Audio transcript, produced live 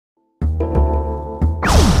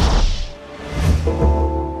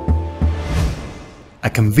A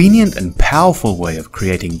convenient and powerful way of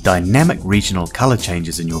creating dynamic regional color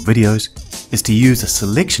changes in your videos is to use a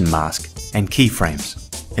selection mask and keyframes.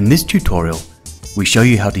 In this tutorial, we show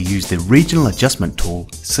you how to use the regional adjustment tool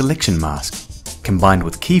Selection Mask combined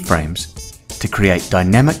with keyframes to create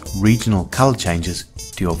dynamic regional color changes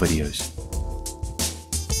to your videos.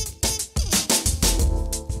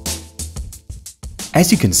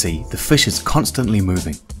 As you can see, the fish is constantly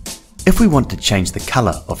moving. If we want to change the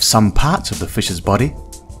color of some parts of the fish's body,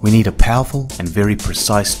 we need a powerful and very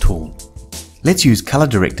precise tool. Let's use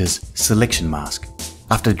ColorDirector's Selection Mask.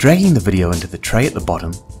 After dragging the video into the tray at the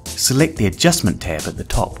bottom, select the Adjustment tab at the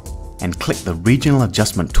top and click the Regional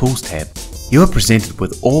Adjustment Tools tab. You are presented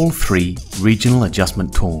with all three regional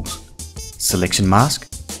adjustment tools: Selection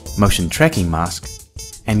Mask, Motion Tracking Mask,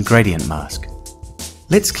 and Gradient Mask.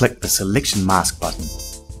 Let's click the Selection Mask button.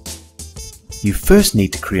 You first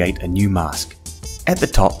need to create a new mask. At the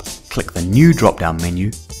top, click the New drop-down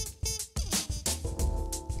menu.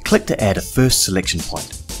 Click to add a first selection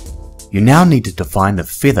point. You now need to define the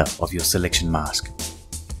feather of your selection mask.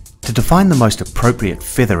 To define the most appropriate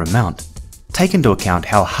feather amount, take into account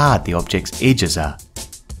how hard the object's edges are.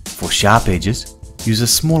 For sharp edges, use a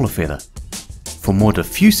smaller feather. For more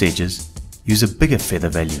diffuse edges, use a bigger feather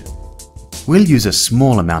value. We'll use a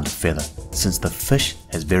small amount of feather since the fish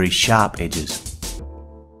has very sharp edges.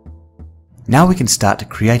 Now we can start to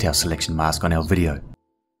create our selection mask on our video.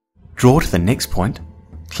 Draw to the next point,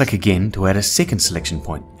 click again to add a second selection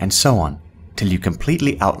point, and so on, till you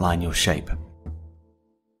completely outline your shape.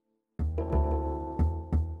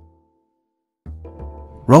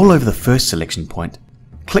 Roll over the first selection point,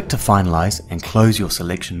 click to finalize and close your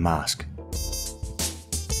selection mask.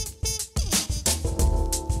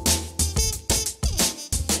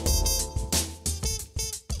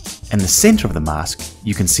 In the center of the mask,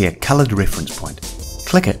 you can see a colored reference point.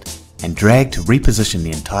 Click it and drag to reposition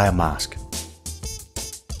the entire mask.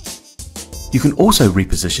 You can also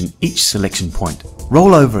reposition each selection point.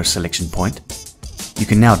 Roll over a selection point. You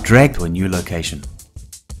can now drag to a new location.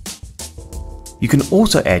 You can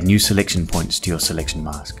also add new selection points to your selection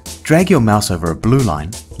mask. Drag your mouse over a blue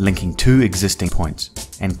line linking two existing points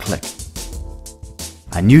and click.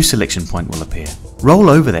 A new selection point will appear. Roll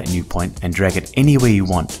over that new point and drag it anywhere you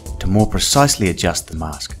want to more precisely adjust the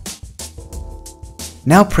mask.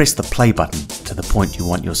 Now press the play button to the point you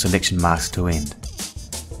want your selection mask to end.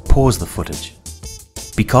 Pause the footage.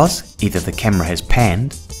 Because either the camera has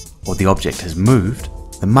panned or the object has moved,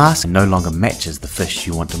 the mask no longer matches the fish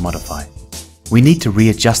you want to modify. We need to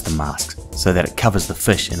readjust the mask so that it covers the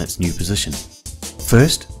fish in its new position.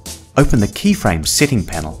 First, open the Keyframe setting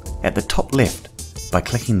panel at the top left by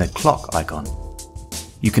clicking the clock icon.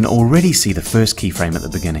 You can already see the first keyframe at the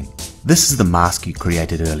beginning. This is the mask you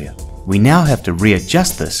created earlier. We now have to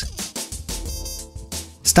readjust this.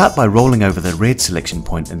 Start by rolling over the red selection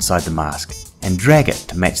point inside the mask and drag it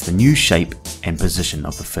to match the new shape and position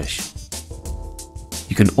of the fish.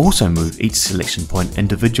 You can also move each selection point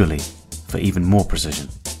individually for even more precision.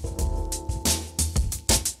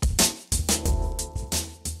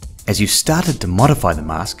 As you started to modify the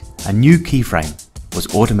mask, a new keyframe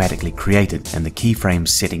was automatically created in the Keyframe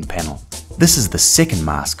setting panel. This is the second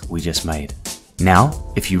mask we just made.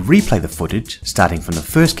 Now, if you replay the footage starting from the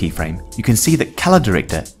first keyframe, you can see that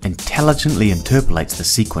ColorDirector intelligently interpolates the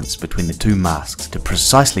sequence between the two masks to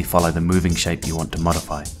precisely follow the moving shape you want to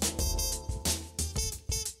modify.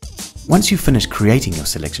 Once you've finished creating your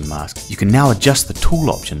selection mask, you can now adjust the tool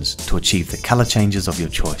options to achieve the color changes of your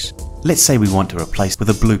choice. Let's say we want to replace with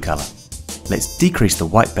a blue color. Let's decrease the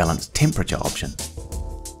white balance temperature option.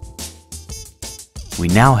 We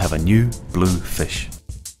now have a new blue fish.